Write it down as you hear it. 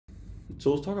So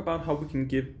let's talk about how we can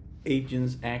give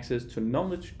agents access to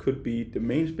knowledge. Could be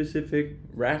domain specific,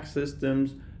 rack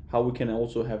systems, how we can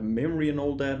also have memory and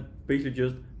all that. Basically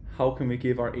just how can we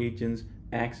give our agents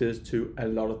access to a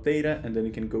lot of data, and then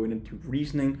you can go into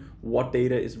reasoning what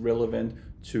data is relevant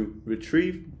to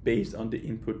retrieve based on the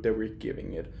input that we're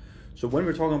giving it. So when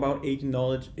we're talking about agent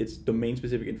knowledge, it's domain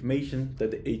specific information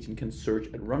that the agent can search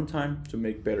at runtime to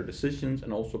make better decisions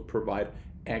and also provide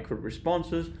accurate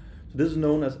responses. So this is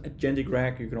known as Agentic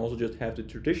Rack. You can also just have the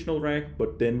traditional rack,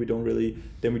 but then we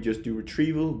just do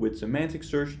retrieval with semantic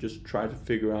search, just try to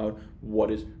figure out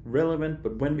what is relevant.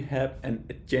 But when we have an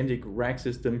Agentic Rack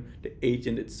system, the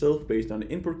agent itself, based on the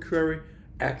input query,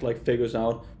 figures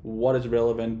out what is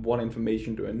relevant, what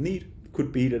information do I need. It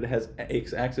could be that it has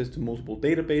access to multiple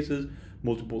databases,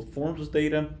 multiple forms of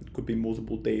data. It could be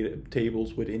multiple data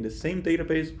tables within the same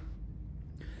database.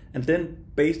 And then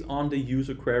based on the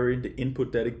user query, the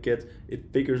input that it gets,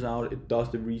 it figures out, it does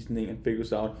the reasoning and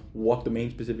figures out what domain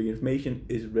specific information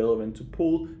is relevant to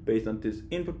pull based on this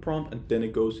input prompt, and then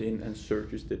it goes in and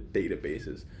searches the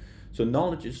databases. So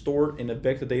knowledge is stored in a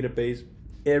vector database.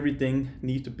 Everything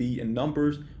needs to be in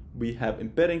numbers. We have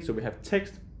embedding, so we have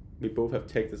text. We both have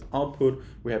text as output.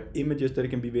 We have images that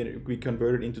can be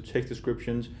converted into text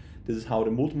descriptions. This is how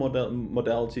the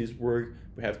multi-modalities work.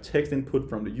 We have text input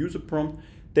from the user prompt.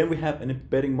 Then we have an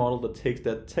embedding model that takes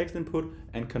that text input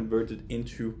and converts it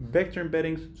into vector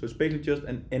embeddings. So it's basically just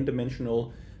an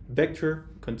n-dimensional vector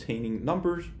containing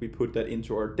numbers. We put that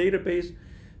into our database.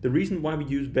 The reason why we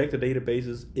use vector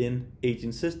databases in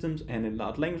agent systems and in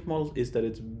large language models is that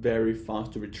it's very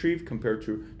fast to retrieve compared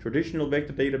to traditional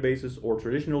vector databases or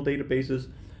traditional databases.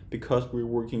 Because we're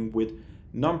working with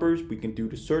numbers, we can do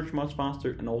the search much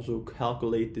faster and also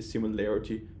calculate the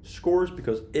similarity scores,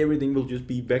 because everything will just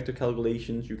be vector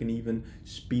calculations. You can even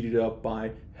speed it up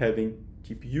by having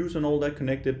GPUs and all that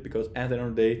connected, because at the end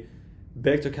of the day,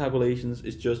 vector calculations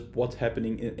is just what's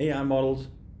happening in AI models.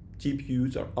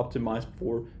 GPUs are optimized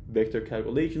for vector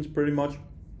calculations pretty much.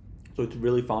 So it's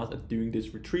really fast at doing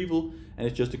this retrieval, and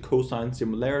it's just a cosine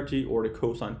similarity or the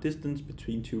cosine distance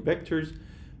between two vectors,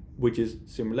 which is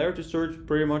similarity search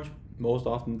pretty much. Most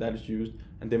often that is used,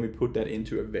 and then we put that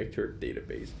into a vector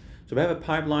database. So we have a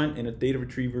pipeline and a data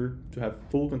retriever to have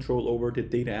full control over the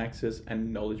data access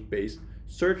and knowledge-based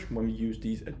search when we use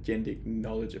these agentic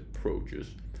knowledge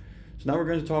approaches. So now we're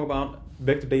going to talk about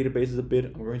vector databases a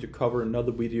bit. We're going to cover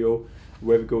another video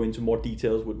where we go into more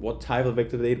details with what type of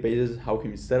vector databases, how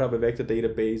can we set up a vector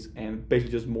database, and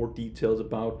basically just more details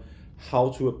about how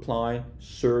to apply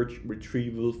search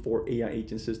retrieval for AI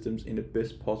agent systems in the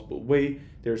best possible way.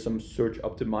 There's some search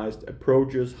optimized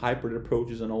approaches, hybrid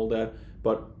approaches and all that,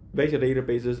 but vector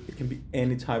databases, it can be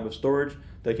any type of storage.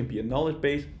 That can be a knowledge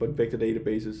base, but vector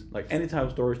databases, like any type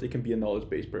of storage, they can be a knowledge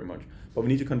base pretty much. But we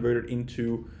need to convert it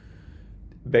into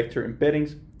vector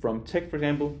embeddings from text, for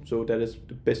example. So that is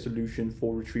the best solution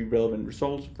for retrieve relevant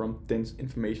results from dense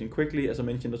information quickly, as I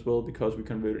mentioned as well, because we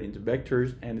convert it into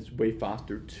vectors and it's way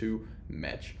faster to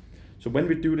match. So when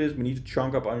we do this, we need to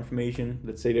chunk up our information.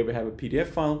 Let's say that we have a PDF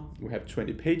file, we have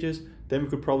 20 pages, then we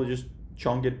could probably just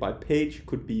chunk it by page,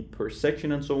 could be per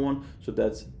section and so on. So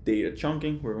that's data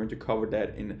chunking. We're going to cover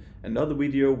that in another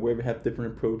video where we have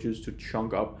different approaches to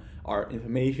chunk up our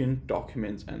information,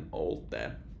 documents and all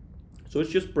that. So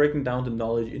it's just breaking down the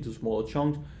knowledge into smaller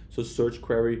chunks, so search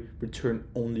query return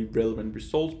only relevant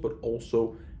results, but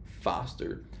also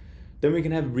faster. Then we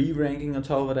can have re-ranking on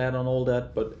top of that and all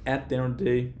that, but at the end of the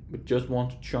day, we just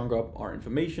want to chunk up our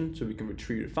information so we can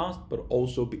retrieve it fast, but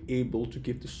also be able to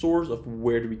give the source of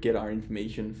where do we get our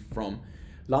information from.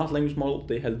 Large language model,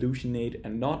 they hallucinate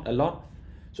and not a lot.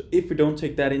 So if we don't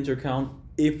take that into account,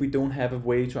 if we don't have a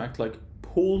way to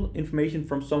pull information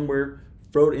from somewhere,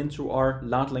 throw it into our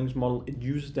large language model, it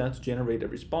uses that to generate a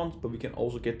response, but we can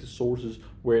also get the sources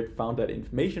where it found that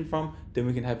information from. Then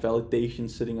we can have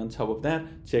validation sitting on top of that,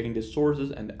 checking the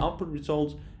sources and the output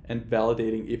results and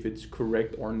validating if it's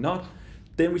correct or not.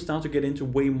 Then we start to get into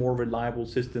way more reliable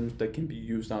systems that can be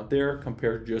used out there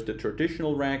compared to just a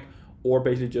traditional rack, or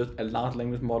basically just a large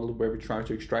language model where we try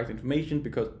to extract information,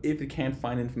 because if it can't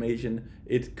find information,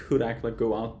 it could actually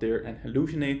go out there and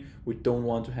hallucinate. We don't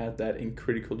want to have that in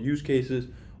critical use cases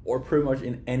or pretty much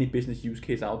in any business use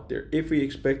case out there. If we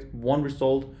expect one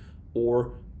result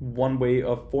or one way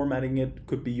of formatting it,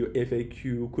 could be your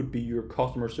FAQ, could be your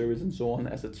customer service and so on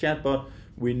as a chatbot,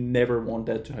 we never want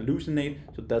that to hallucinate.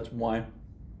 So that's why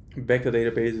vector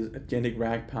databases, agentic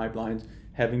RAG pipelines,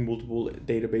 having multiple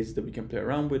databases that we can play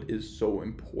around with is so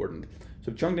important.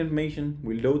 So chunked information,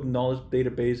 we load the knowledge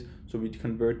database, so we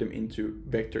convert them into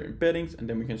vector embeddings, and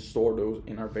then we can store those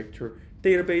in our vector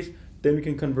database Then we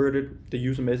can convert the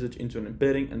user message into an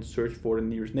embedding and search for the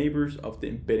nearest neighbors of the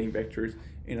embedding vectors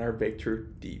in our vector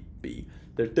DB.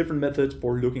 There's different methods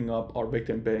for looking up our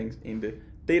vector embeddings in the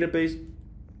database.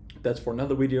 That's for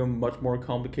another video, much more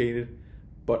complicated.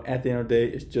 But at the end of the day,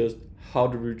 it's just how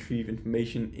to retrieve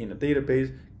information in a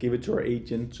database, give it to our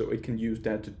agent so it can use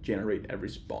that to generate a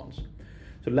response.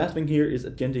 So the last thing here is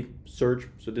Agentic Search.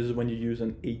 So this is when you use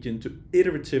an agent to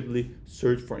iteratively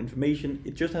search for information.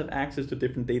 It just has access to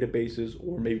different databases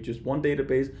or maybe just one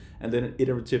database, and then it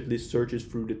iteratively searches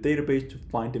through the database to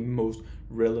find the most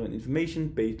relevant information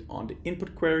based on the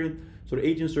input query. So the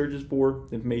agent searches for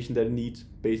the information that it needs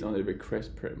based on the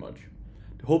request pretty much.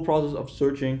 The whole process of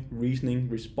searching, reasoning,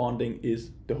 responding is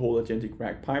the whole Agentic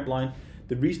Rack pipeline.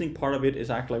 The reasoning part of it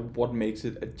is actually like what makes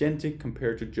it agentic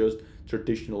compared to just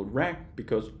traditional rack,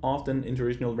 because often in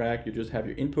traditional rack you just have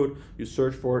your input, you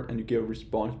search for it, and you give a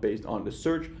response based on the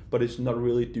search, but it's not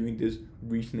really doing this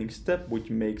reasoning step, which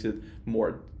makes it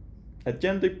more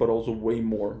agentic but also way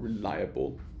more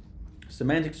reliable.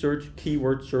 Semantic search,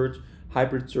 keyword search,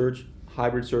 hybrid search.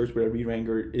 Hybrid search with a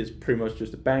re-ranker is pretty much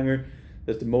just a banger.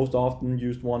 That's the most often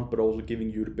used one, but also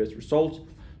giving you the best results.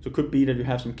 So it could be that you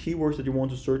have some keywords that you want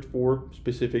to search for,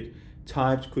 specific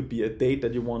types, could be a date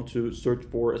that you want to search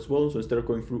for as well. So instead of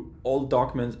going through all the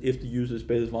documents, if the user is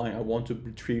specifying, I want to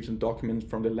retrieve some documents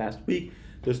from the last week,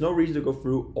 there's no reason to go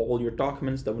through all your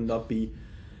documents. That would not be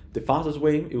the fastest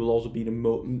way. It will also be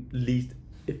the least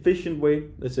efficient way.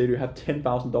 Let's say you have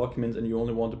 10,000 documents and you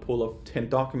only want to pull up 10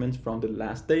 documents from the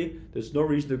last day. There's no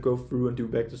reason to go through and do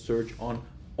vector search on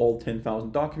all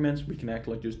 10,000 documents. We can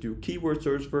actually just do keyword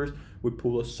search first. We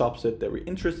pull a subset that we're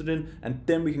interested in, and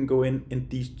then we can go in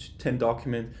these 10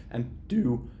 documents and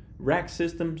do rack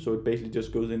system. So it basically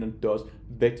just goes in and does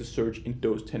vector search in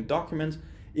those 10 documents.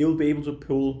 It will be able to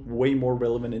pull way more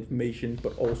relevant information,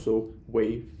 but also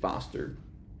way faster.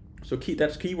 So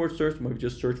that's keyword search, where we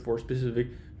just search for specific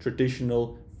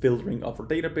traditional filtering of our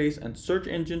database and search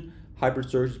engine. Hybrid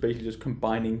search is basically just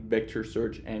combining vector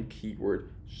search and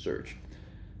keyword search.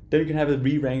 Then you can have a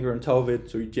re-ranker on top of it,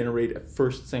 so you generate a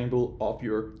first sample of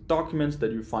your documents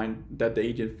that you find that the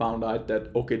agent found out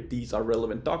that, okay, these are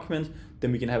relevant documents.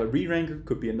 Then we can have a re-ranker,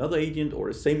 could be another agent or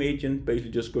the same agent,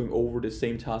 basically just going over the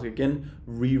same task again,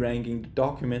 re-ranking the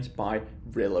documents by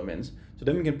relevance. So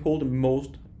then we can pull the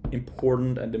most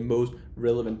important and the most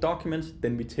relevant documents,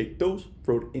 then we take those,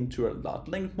 throw it into a large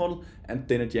language model, and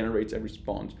then it generates a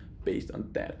response based on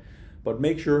that. But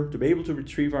make sure to be able to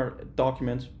retrieve our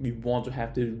documents, we want to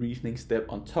have the reasoning step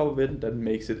on top of it that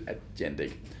makes it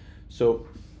agentic. So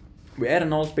we add a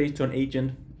knowledge base to an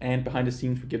agent, and behind the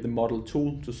scenes we give the model a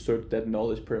tool to search that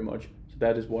knowledge pretty much. So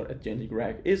that is what Agentic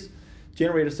Rack is.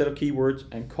 Generate a set of keywords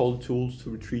and call tools to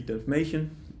retrieve the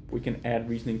information. We can add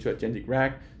reasoning to Agentic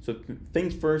Rack. So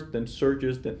thinks first, then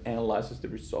searches, then analyzes the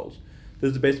results. This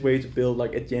is the best way to build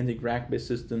like Agentic Rack-based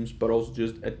systems, but also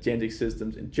just agentic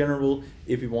systems in general.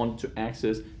 If we want to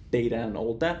access data and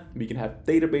all that, we can have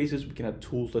databases, we can have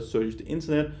tools that search the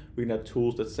internet, we can have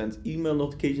tools that sends email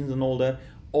notifications and all that.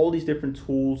 All these different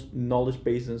tools, knowledge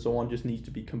bases and so on just needs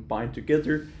to be combined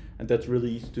together, and that's really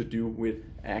easy to do with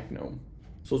Agno.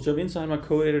 So to jump inside my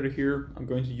code editor here, I'm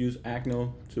going to use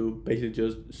Agno to basically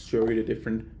just show you the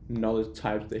different knowledge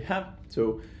types they have.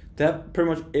 So they have pretty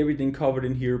much everything covered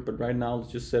in here, but right now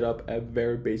let's just set up a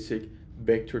very basic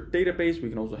vector database. We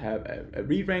can also have a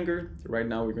re-ranker. So right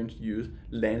now we're going to use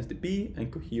LansDB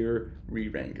and Cohere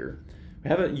re-ranker. We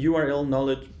have a URL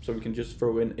knowledge, so we can just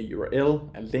throw in a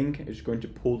URL, a link. It's going to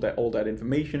pull all that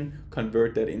information,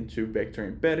 convert that into vector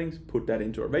embeddings, put that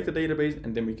into our vector database,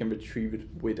 and then we can retrieve it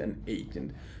with an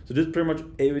agent. So this is pretty much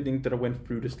everything that I went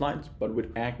through the slides, but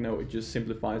with Agno, it just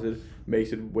simplifies it,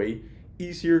 makes it way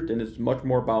easier. Then it's much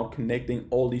more about connecting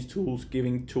all these tools,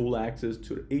 giving tool access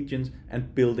to the agents,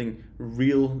 and building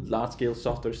real large-scale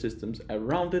software systems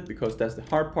around it, because that's the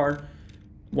hard part.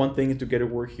 One thing is to get it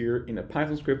work here in a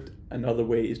Python script. Another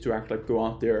way is to actually go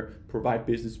out there, provide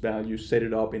business value, set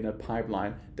it up in a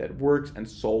pipeline that works, and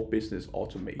solve business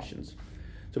automations.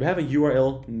 So we have a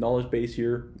URL knowledge base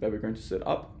here that we're going to set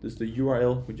up. This is the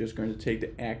URL. We're just going to take the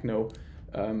Agno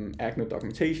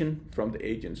documentation from the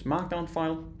agent's markdown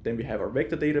file. Then we have our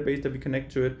vector database that we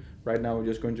connect to it. Right now we're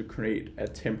just going to create a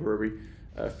temporary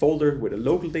folder with a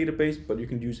local database, but you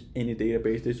can use any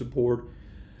database. They support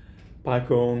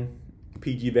Python,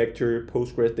 pgvector,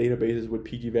 Postgres databases with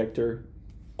pgvector,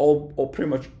 all pretty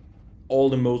much all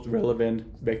the most relevant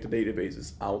vector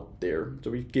databases out there. So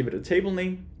we give it a table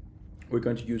name. We're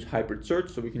going to use hybrid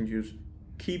search, so we can use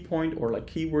key point or like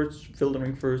keywords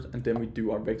filtering first, and then we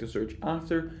do our vector search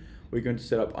after. we're going to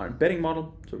set up our embedding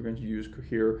model. So we're going to use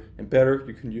Cohere embedder.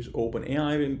 You can use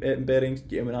OpenAI embeddings,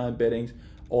 Gemini embeddings,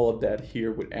 all of that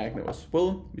here with Agno as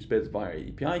well. We specify our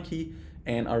API key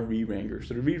and our re-ranker.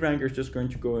 So the re-ranker is just going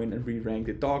to go in and re-rank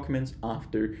the documents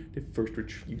after the first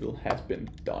retrieval has been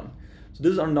done. So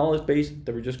this is our knowledge base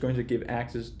that we're just going to give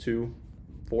access to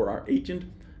for our agent.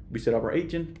 We set up our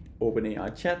agent,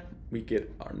 OpenAI chat, we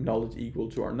get our knowledge equal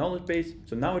to our knowledge base.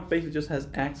 So now it basically just has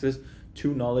access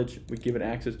to knowledge. We give it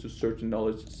access to search and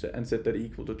knowledge and set that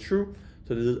equal to true.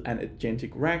 So this is an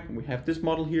Agentic Rack. We have this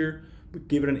model here. We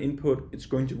give it an input. It's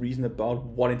going to reason about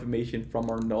what information from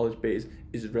our knowledge base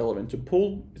is relevant to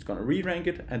pull. It's going to re-rank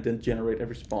it and then generate a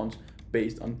response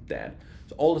based on that.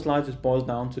 So all the slides just boils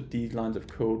down to these lines of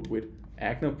code with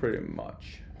Agno pretty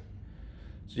much.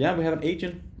 So yeah, we have an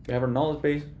agent. We have our knowledge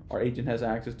base. Our agent has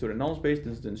access to the knowledge base.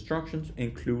 This is the instructions.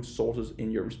 Include sources in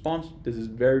your response. This is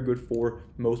very good for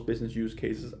most business use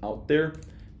cases out there.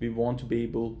 We want to be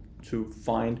able to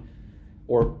find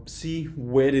or see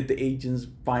where did the agents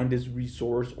find this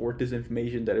resource or this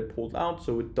information that it pulled out,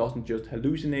 so it doesn't just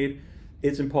hallucinate.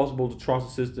 It's impossible to trust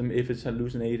the system if it's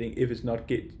hallucinating, if it's not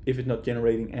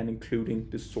generating and including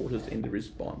the sources in the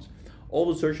response.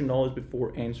 Always search your knowledge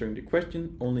before answering the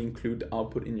question. Only include the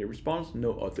output in your response,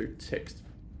 no other text.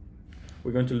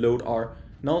 We're going to load our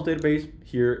knowledge database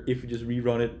here. If you just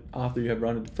rerun it after you have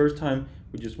run it the first time,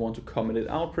 we just want to comment it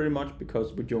out pretty much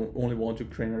because we don't only want to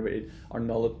generate our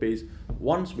knowledge base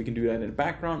once. We can do that in the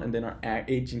background, and then our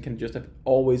agent can just have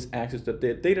always access to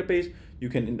the database. You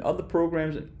can, in other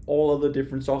programs and all other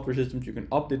different software systems, you can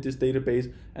update this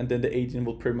database, and then the agent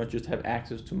will pretty much just have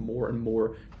access to more and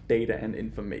more data and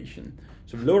information.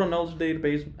 So we load our knowledge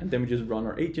database, and then we just run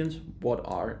our agents. What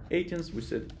are agents? We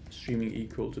set streaming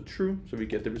equal to true, so we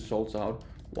get the results out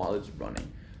while it's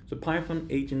running. So Python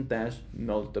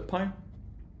agent-knowledge.py.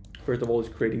 First of all, it's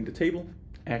creating the table,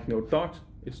 Agno docs,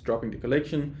 it's dropping the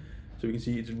collection. So we can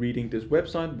see it's reading this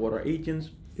website, what are agents,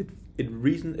 it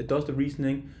does the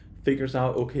reasoning, figures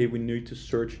out, okay, we need to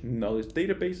search knowledge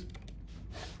database.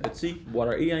 Let's see, what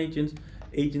are AI agents?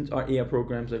 Agents are AI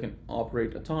programs that can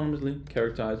operate autonomously,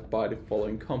 characterized by the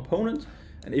following components.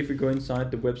 And if we go inside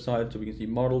the website, so we can see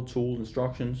model, tools,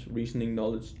 instructions, reasoning,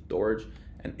 knowledge, storage,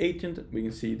 and agent, we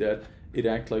can see that it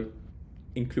acts like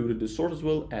included the source as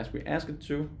well as we ask it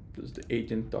to. This is the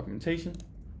agent documentation.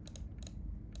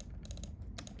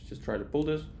 Let's just try to pull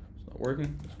this. It's not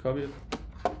working. Let's copy it.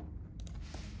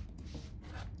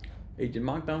 Agent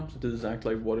markdown. So this is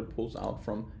actually what it pulls out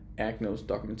from Agno's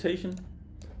documentation.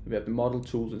 We have the model,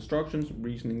 tools, instructions,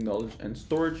 reasoning, knowledge, and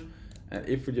storage. And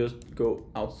if we just go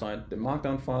outside the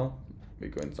markdown file, we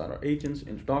go inside our agents,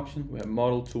 introduction, we have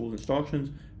model, tools,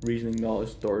 instructions, reasoning, knowledge,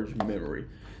 storage, memory.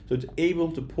 So it's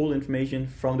able to pull information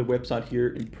from the website here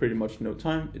in pretty much no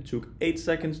time. It took 8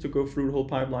 seconds to go through the whole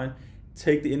pipeline,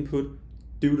 take the input,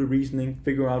 do the reasoning,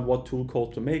 figure out what tool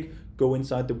calls to make, go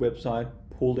inside the website,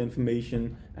 pull the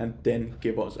information, and then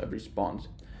give us a response.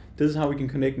 This is how we can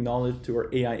connect knowledge to our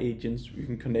AI agents. We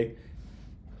can connect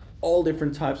all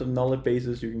different types of knowledge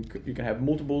bases. You can have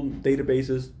multiple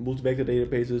databases, multi-vector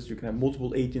databases. You can have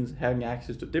multiple agents having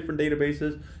access to different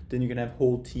databases. Then you can have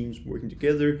whole teams working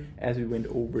together, as we went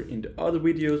over in the other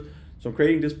videos. So I'm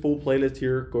creating this full playlist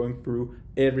here, going through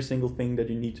every single thing that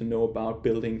you need to know about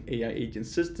building AI agent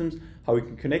systems, how we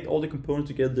can connect all the components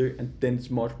together, and then it's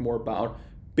much more about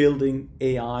building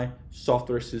AI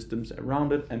software systems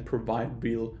around it and provide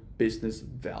real business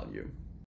value.